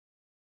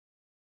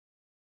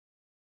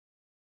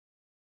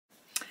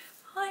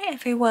Hi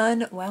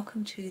everyone,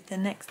 welcome to the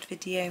next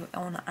video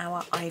on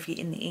our Ivy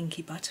in the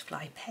Inky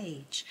Butterfly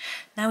page.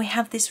 Now we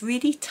have this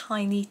really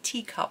tiny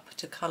teacup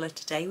to colour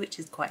today, which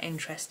is quite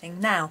interesting.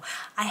 Now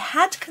I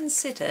had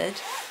considered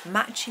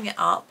matching it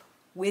up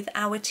with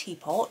our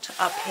teapot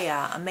up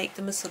here and make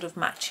them a sort of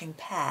matching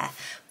pair,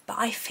 but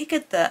I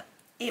figured that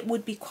it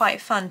would be quite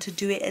fun to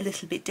do it a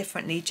little bit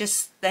differently,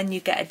 just then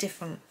you get a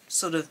different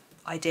sort of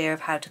idea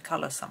of how to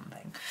colour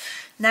something.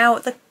 Now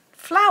the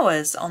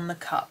flowers on the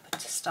cup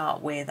to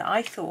start with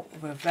I thought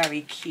were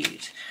very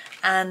cute,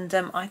 and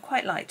I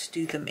quite like to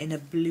do them in a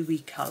bluey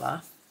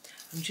colour.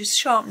 I'm just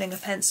sharpening a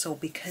pencil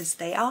because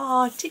they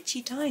are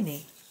titchy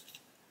tiny.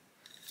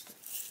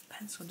 The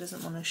pencil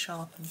doesn't want to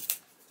sharpen.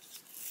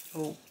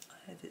 Oh,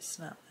 I heard it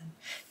snap then.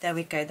 There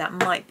we go, that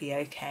might be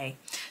okay.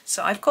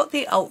 So I've got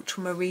the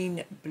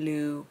ultramarine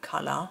blue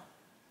colour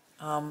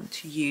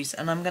to use,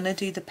 and I'm going to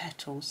do the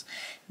petals.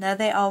 Now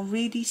they are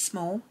really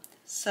small,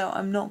 so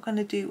I'm not going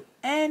to do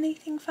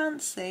anything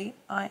fancy.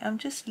 I am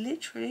just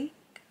literally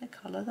going to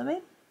colour them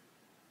in.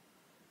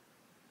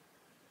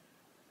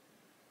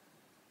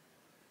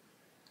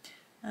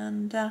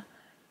 And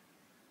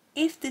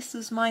if this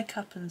was my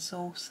cup and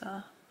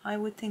saucer, I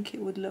would think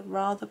it would look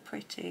rather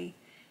pretty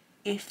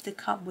if the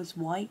cup was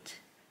white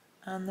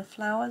and the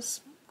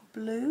flowers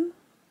blue.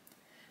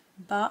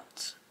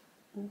 But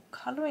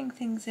colouring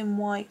things in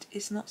white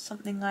is not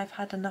something I've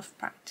had enough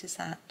practice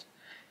at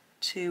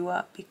to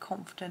be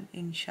confident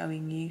in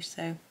showing you,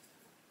 so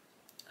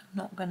I'm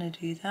not going to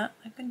do that.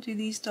 I'm going to do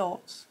these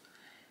dots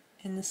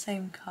in the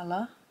same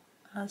colour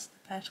as the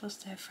petals.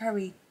 They're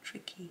very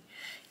tricky.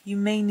 You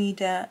may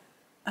need a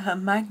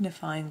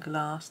magnifying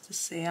glass to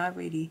see. I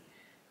really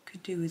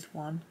could do with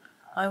one.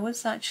 I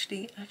was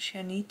actually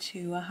I need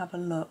to have a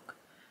look.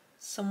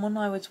 Someone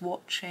I was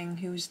watching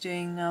who was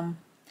doing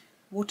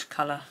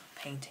watercolour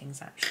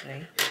paintings,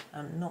 actually,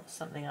 not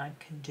something I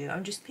can do.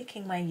 I'm just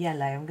picking my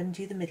yellow. I'm going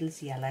to do the middle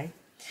as yellow.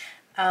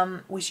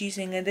 Was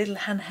using a little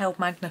handheld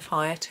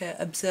magnifier to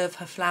observe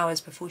her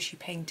flowers before she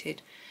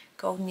painted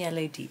golden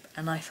yellow deep,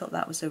 and I thought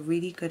that was a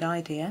really good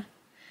idea,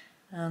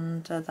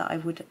 and that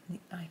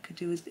I could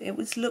do with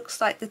it.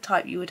 Looks like the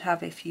type you would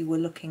have if you were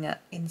looking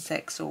at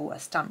insects or a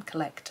stamp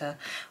collector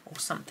or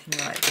something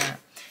like that.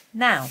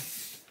 Now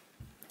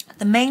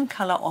the main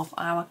colour of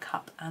our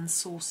cup and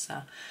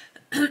saucer,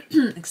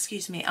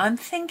 excuse me, I'm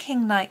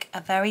thinking like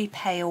a very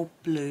pale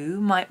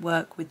blue might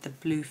work with the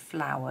blue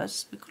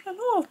flowers. We've got a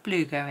lot of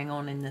blue going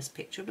on in this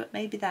picture, but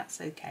maybe that's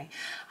okay.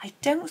 I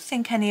don't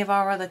think any of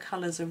our other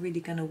colours are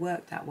really going to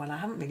work that well. I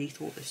haven't really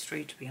thought this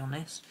through, to be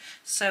honest.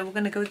 So we're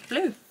going to go with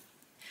blue.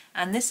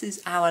 And this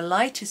is our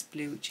lightest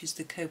blue, which is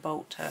the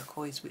Cobalt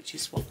Turquoise, which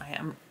is what I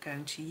am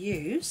going to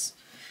use.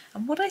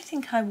 And what I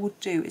think I would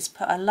do is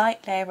put a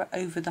light layer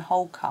over the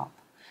whole cup,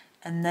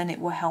 and then it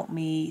will help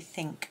me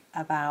think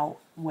about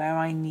where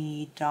I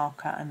need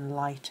darker and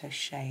lighter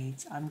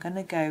shades. I'm going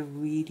to go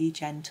really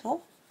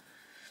gentle.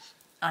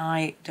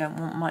 I don't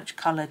want much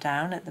colour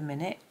down at the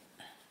minute.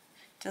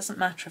 It doesn't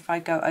matter if I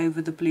go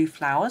over the blue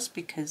flowers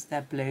because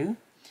they're blue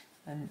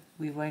and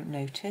we won't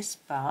notice,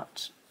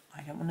 but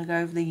I don't want to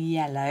go over the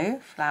yellow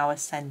flower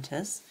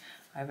centres.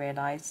 I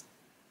realise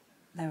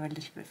they're a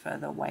little bit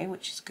further away,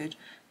 which is good,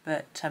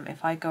 but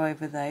if I go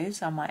over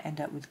those I might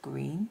end up with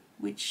green,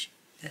 which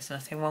there's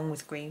nothing wrong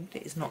with green,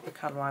 but it is not the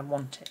colour I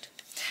wanted.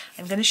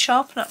 I'm going to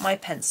sharpen up my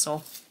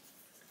pencil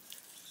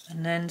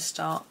and then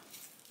start.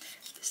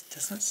 This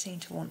doesn't seem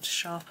to want to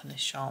sharpen this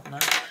sharpener.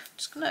 I'm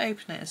just going to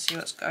open it and see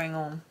what's going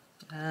on.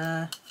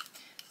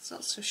 There's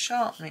lots of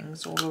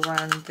sharpenings all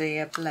around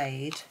the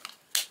blade,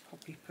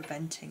 probably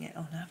preventing it.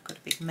 Oh, now I've got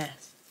a big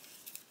mess.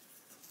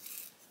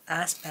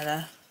 That's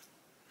better.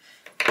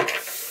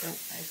 Oh,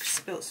 I've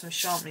spilt some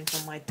sharpenings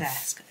on my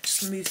desk. I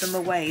just move them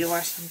away, or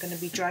else I'm going to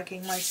be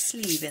dragging my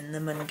sleeve in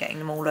them and getting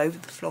them all over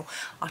the floor.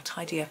 I'll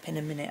tidy up in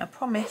a minute, I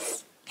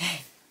promise.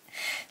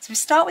 So we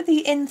start with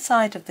the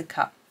inside of the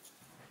cup.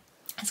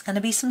 There's going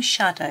to be some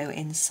shadow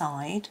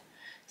inside,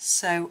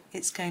 so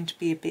it's going to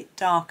be a bit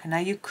darker. Now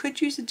you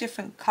could use a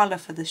different colour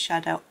for the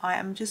shadow. I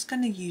am just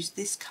going to use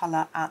this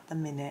colour at the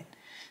minute.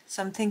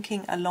 So I'm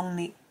thinking along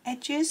the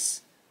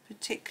edges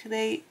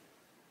particularly,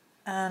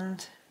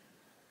 and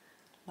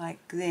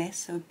like this,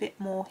 so a bit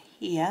more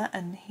here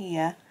and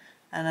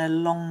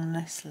along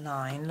this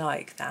line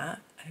like that.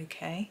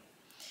 Okay,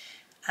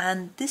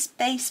 and this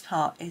base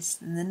part is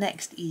the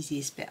next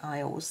easiest bit,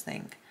 I always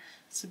think.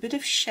 It's a bit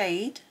of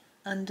shade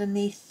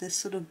underneath the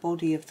sort of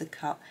body of the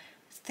cup.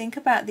 Think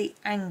about the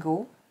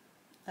angle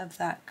of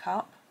that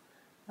cup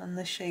and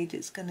the shade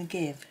it's going to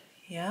give,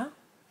 yeah?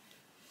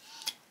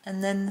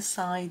 And then the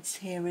sides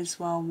here as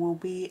well will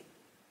be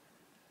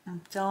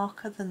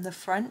darker than the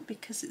front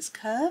because it's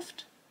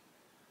curved,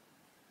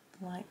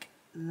 like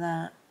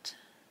that.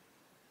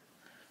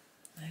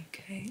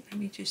 Okay, let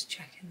me just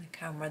check in the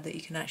camera that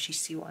you can actually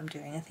see what I'm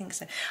doing. I think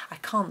so. I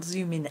can't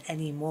zoom in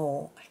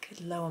anymore. I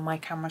could lower my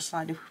camera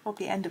slightly. We'll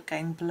probably end up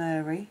getting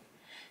blurry.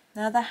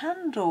 Now the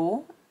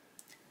handle,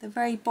 the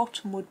very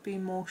bottom would be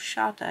more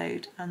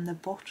shadowed, and the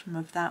bottom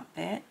of that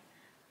bit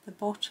the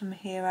bottom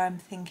here I'm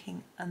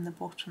thinking, and the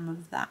bottom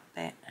of that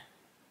bit,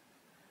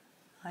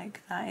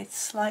 like that. It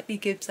slightly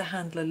gives the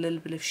handle a little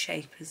bit of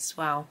shape as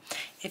well.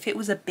 If it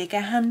was a bigger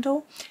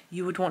handle,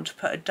 you would want to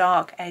put a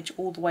dark edge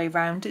all the way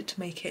around it to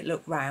make it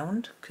look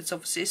round, because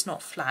obviously it's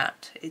not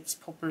flat, it's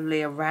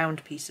probably a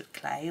round piece of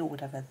clay or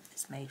whatever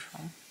it's made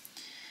from.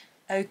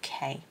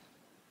 Okay,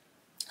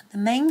 the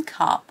main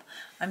cup,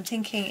 I'm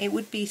thinking it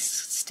would be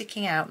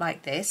sticking out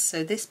like this,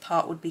 so this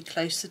part would be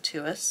closer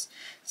to us,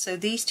 so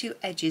these two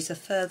edges are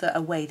further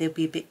away, they'll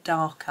be a bit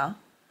darker.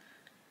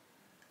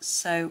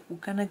 So we're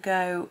going to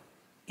go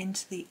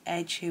into the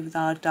edge here with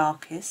our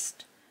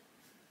darkest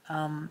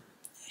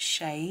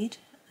shade,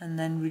 and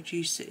then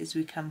reduce it as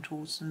we come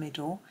towards the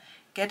middle.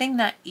 Getting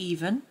that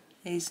even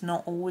is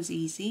not always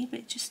easy, but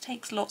it just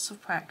takes lots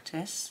of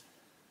practice.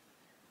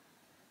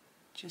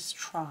 Just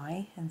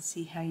try and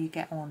see how you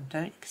get on.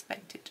 Don't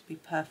expect it to be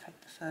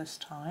perfect the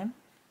first time.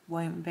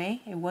 Won't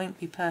be. It won't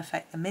be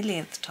perfect the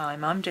millionth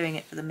time. I'm doing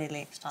it for the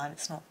millionth time.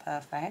 It's not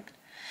perfect.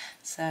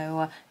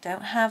 So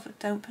don't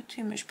put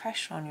too much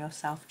pressure on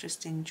yourself.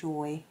 Just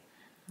enjoy.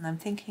 And I'm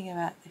thinking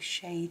about the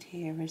shade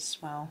here as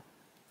well.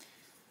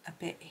 A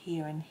bit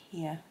here and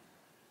here.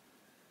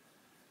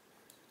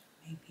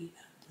 Maybe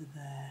under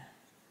there.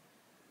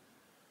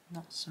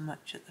 Not so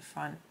much at the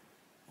front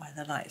where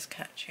the light is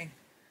catching.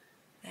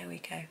 There we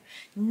go.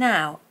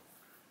 Now,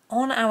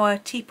 on our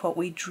teapot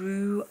we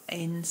drew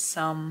in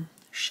some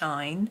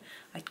shine.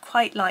 I'd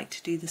quite like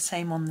to do the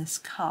same on this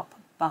cup,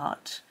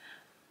 but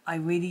I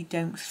really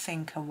don't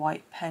think a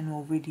white pen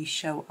will really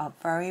show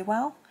up very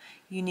well.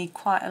 You need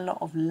quite a lot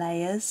of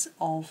layers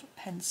of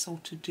pencil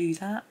to do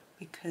that,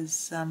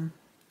 because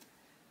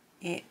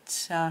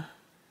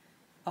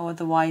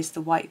otherwise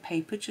the white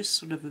paper just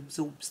sort of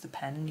absorbs the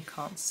pen and you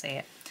can't see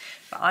it.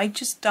 But I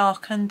just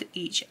darkened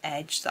each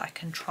edge so I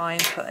can try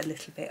and put a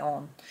little bit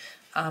on.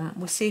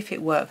 We'll see if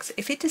it works.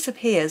 If it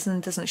disappears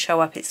and doesn't show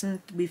up,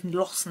 we've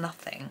lost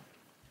nothing.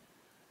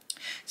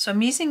 So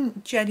I'm using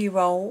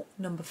Gellyroll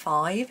number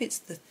 5. It's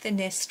the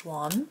thinnest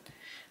one.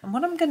 And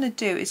what I'm going to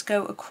do is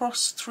go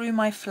across through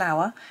my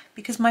flower,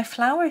 because my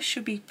flower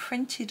should be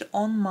printed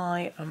on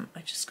my, I'm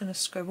just going to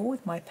scribble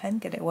with my pen,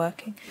 get it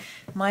working.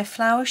 My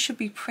flower should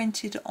be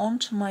printed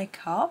onto my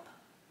cup,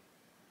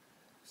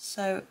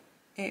 so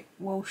it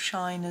will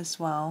shine as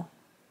well.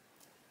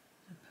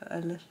 I put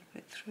a little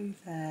bit through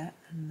there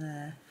and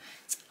there.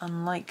 It's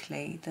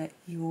unlikely that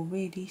you will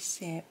really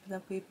see it, but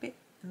there'll be a bit,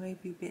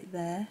 maybe a bit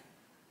there.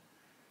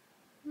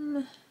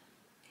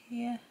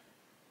 Here.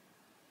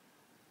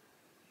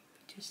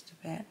 Just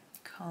a bit.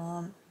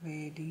 Can't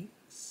really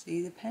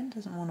see. The pen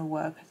doesn't want to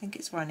work. I think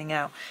it's running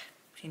out.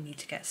 You need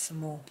to get some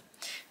more.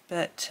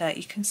 But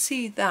you can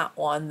see that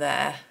one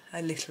there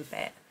a little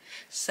bit.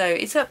 So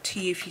it's up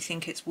to you if you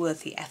think it's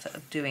worth the effort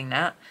of doing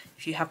that.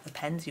 If you have the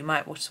pens, you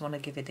might just want to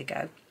give it a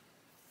go.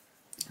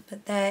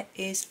 But there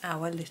is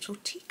our little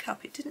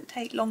teacup. It didn't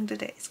take long,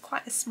 did it? It's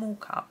quite a small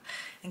cup,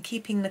 and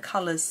keeping the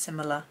colours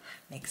similar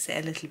makes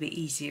it a little bit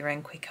easier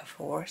and quicker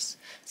for us.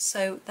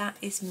 So that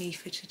is me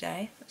for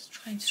today. Let's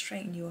try and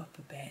straighten you up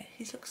a bit.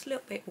 He looks a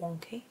little bit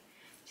wonky. Do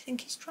you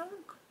think he's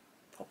drunk?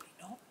 Probably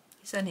not.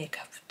 It's only a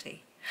cup of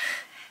tea.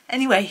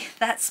 Anyway,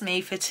 that's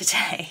me for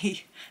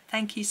today.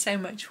 Thank you so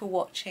much for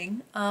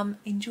watching.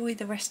 Enjoy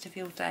the rest of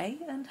your day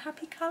and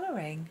happy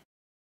colouring.